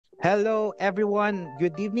Hello, everyone.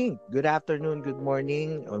 Good evening, good afternoon, good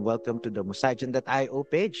morning, and welcome to the Musajin.io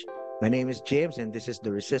page. My name is James, and this is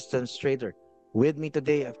the Resistance Trader. With me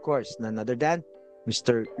today, of course, none other than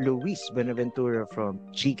Mr. Luis Buenaventura from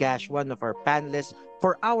Gcash, one of our panelists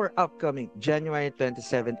for our upcoming January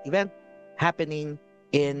 27th event happening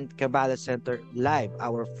in Kabbalah Center Live,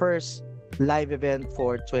 our first live event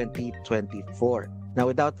for 2024. Now,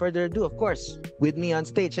 without further ado, of course, with me on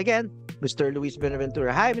stage again, Mr. Luis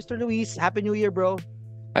Buenaventura. Hi, Mr. Luis. Happy New Year, bro.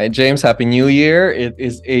 Hi, James. Happy New Year. It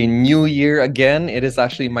is a new year again. It is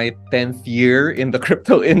actually my 10th year in the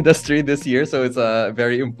crypto industry this year. So it's a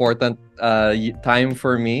very important time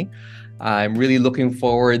for me. I'm really looking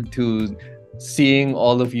forward to seeing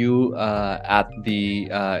all of you at the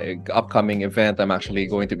upcoming event. I'm actually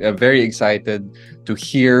going to be very excited to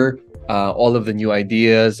hear all of the new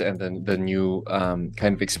ideas and the new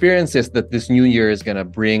kind of experiences that this new year is going to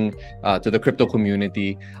bring to the crypto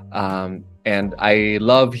community. And I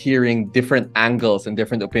love hearing different angles and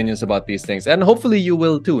different opinions about these things. And hopefully you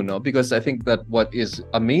will too, no? Because I think that what is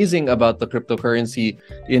amazing about the cryptocurrency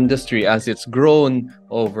industry as it's grown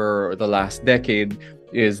over the last decade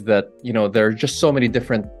is that, there are just so many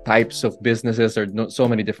different types of businesses, or so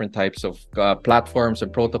many different types of platforms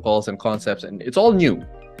and protocols and concepts, and it's all new.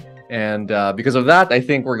 And because of that, I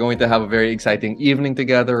think we're going to have a very exciting evening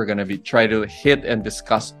together. We're going to try to hit and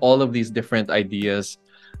discuss all of these different ideas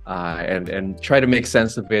and try to make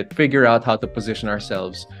sense of it, figure out how to position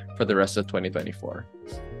ourselves for the rest of 2024.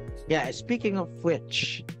 Yeah, speaking of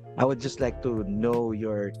which, I would just like to know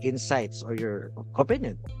your insights or your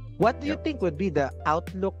opinion. What do you think would be the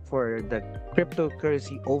outlook for the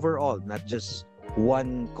cryptocurrency overall, not just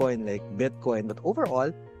one coin like Bitcoin, but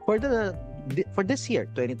overall for this year,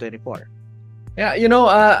 2024? Yeah,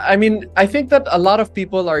 I think that a lot of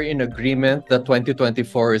people are in agreement that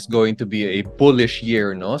 2024 is going to be a bullish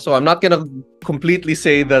year, no? So I'm not going to completely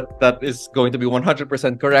say that that is going to be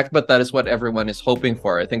 100% correct, but that is what everyone is hoping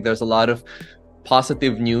for. I think there's a lot of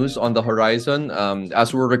positive news on the horizon.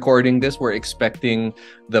 As we're recording this, we're expecting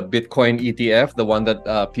the Bitcoin ETF, the one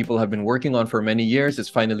that people have been working on for many years, is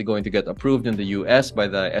finally going to get approved in the US by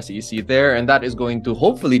the SEC there. And that is going to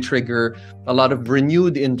hopefully trigger a lot of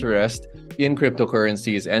renewed interest in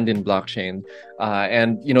cryptocurrencies and in blockchain.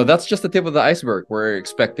 And that's just the tip of the iceberg. We're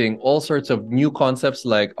expecting all sorts of new concepts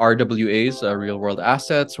like RWAs, real world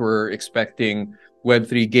assets. We're expecting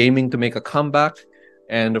Web3 gaming to make a comeback.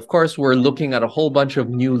 And of course, we're looking at a whole bunch of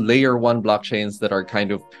new layer one blockchains that are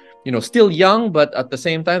kind of, still young, but at the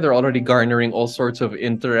same time, they're already garnering all sorts of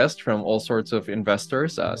interest from all sorts of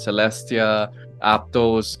investors. Celestia,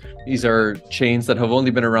 Aptos, these are chains that have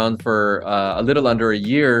only been around for a little under a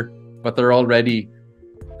year, but they're already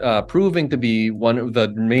proving to be one of the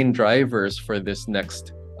main drivers for this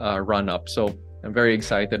next run up. So I'm very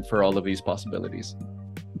excited for all of these possibilities.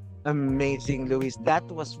 Amazing, Luis. That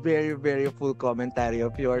was very, very full commentary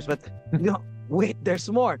of yours. But wait, there's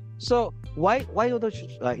more. So why don't you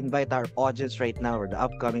invite our audience right now or the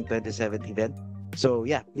upcoming 27th event? So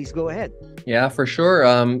yeah, please go ahead. Yeah, for sure.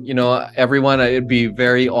 Everyone, I'd be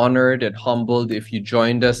very honored and humbled if you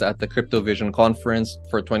joined us at the Crypto Vision Conference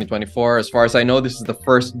for 2024. As far as I know, this is the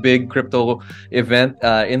first big crypto event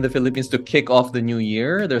in the Philippines to kick off the new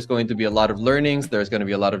year. There's going to be a lot of learnings. There's going to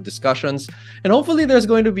be a lot of discussions. And hopefully there's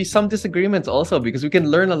going to be some disagreements also, because we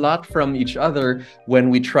can learn a lot from each other when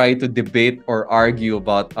we try to debate or argue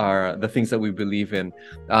about the things that we believe in.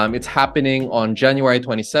 It's happening on January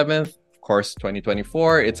 27th. Course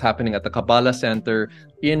 2024. It's happening at the Kabbalah Center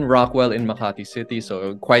in Rockwell in Makati City,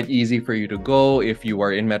 so quite easy for you to go if you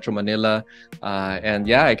are in Metro Manila. And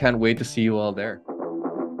yeah, I can't wait to see you all there.